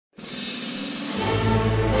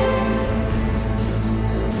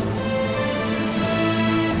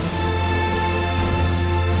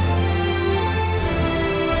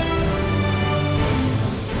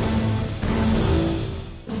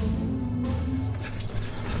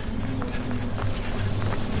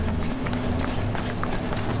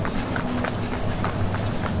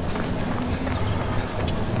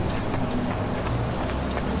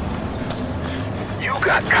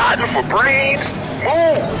for brains?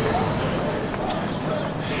 Move!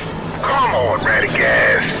 Come on,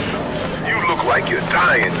 Radigas. You look like you're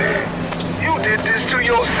dying there. You did this to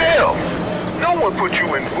yourself. No one put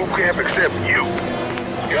you in boot camp except you.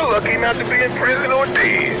 You're lucky not to be in prison or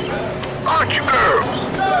dead. Aren't you, girls?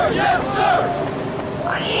 Sir, yes, sir!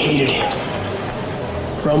 I hated him.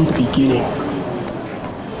 From the beginning.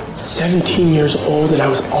 17 years old and I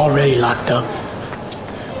was already locked up.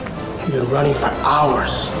 We've been running for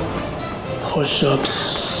hours. Push-ups,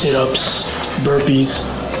 sit-ups, burpees,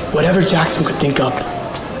 whatever Jackson could think up.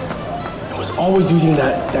 I was always using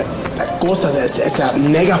that cosa, that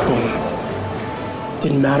megaphone.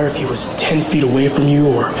 Didn't matter if he was 10 feet away from you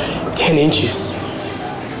or 10 inches.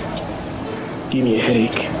 Gave me a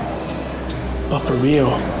headache. But for real,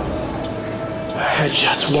 I had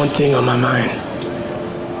just one thing on my mind.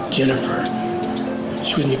 Jennifer.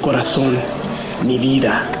 She was mi corazón, mi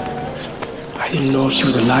vida. I didn't know if she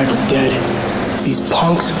was alive or dead. These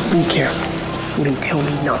punks at boot camp wouldn't tell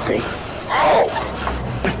me nothing. Oh!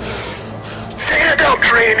 Stand up,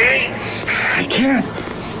 trainee! I can't.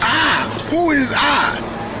 Who is I?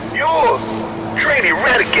 Yours, trainee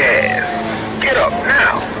Radigas. Get up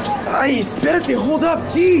now. Ay, espérate, hold up,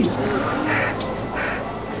 jeez.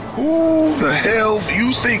 Who the hell do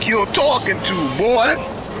you think you're talking to, boy?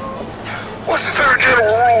 What's the third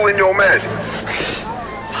general rule in your magic?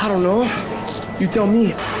 I don't know. You tell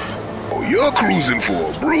me. Oh, you're cruising for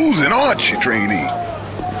a bruising, aren't you, trainee?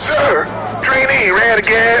 Sir, trainee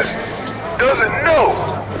Radigas doesn't know.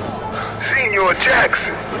 Senor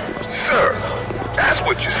Jackson. Sir, that's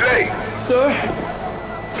what you say. Sir,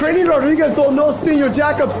 Trainee Rodriguez don't know Senior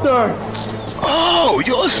Jacob, sir. Oh,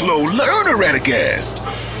 you're a slow learner, Radagast.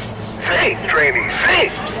 Think, trainee,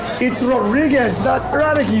 think. It's Rodriguez, not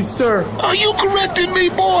Radagast, sir. Are you correcting me,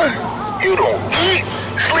 boy? You don't eat,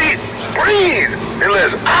 sleep, breathe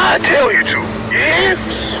unless I tell you to, yeah?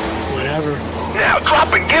 Whatever. Now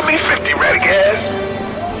drop and give me 50, Radagast.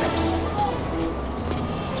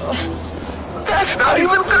 That's not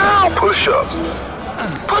even ground push-ups.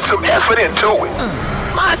 Put some effort into it.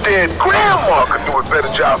 My dead grandma could do a better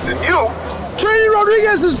job than you. Trainee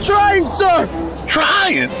Rodriguez is trying, sir.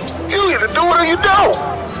 Trying? You either do it or you don't.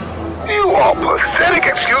 You are a pathetic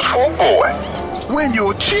excuse for a boy. When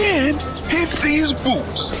your chin hits these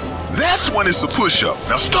boots, that's when it's a push-up.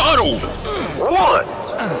 Now start over. 1,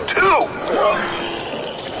 2.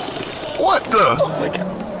 What the? Oh my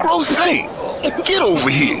God. Gross Saint, get over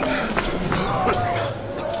here.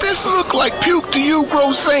 This look like puke to you,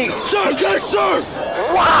 Gross Saint. Sir, yes, sir.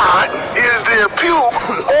 Why is there puke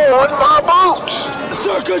on my boots?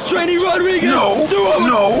 Sir, because Trainee Rodriguez. No,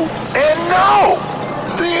 no. And no,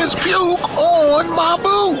 There's puke on my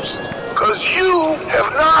boots. because you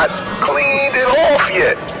have not cleaned it off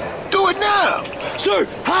yet. Do it now. Sir,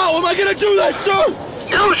 how am I going to do that, sir?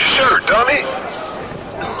 Use your shirt, dummy.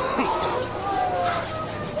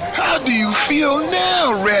 How do you feel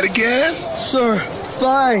now, Radagast? Sir,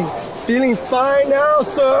 fine. Feeling fine now,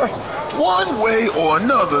 sir. One way or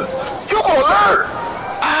another, You gonna learn.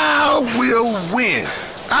 I will win.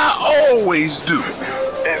 I always do.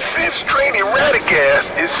 And since trainee Radagast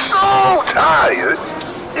is so tired,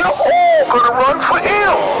 you're all gonna run for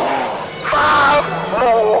him. 5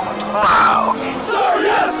 more miles. Sir,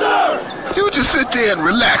 yes, sir! You just sit there and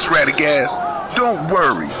relax, Radagast. Don't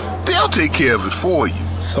worry. They'll take care of it for you.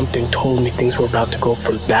 Something told me things were about to go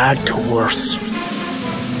from bad to worse.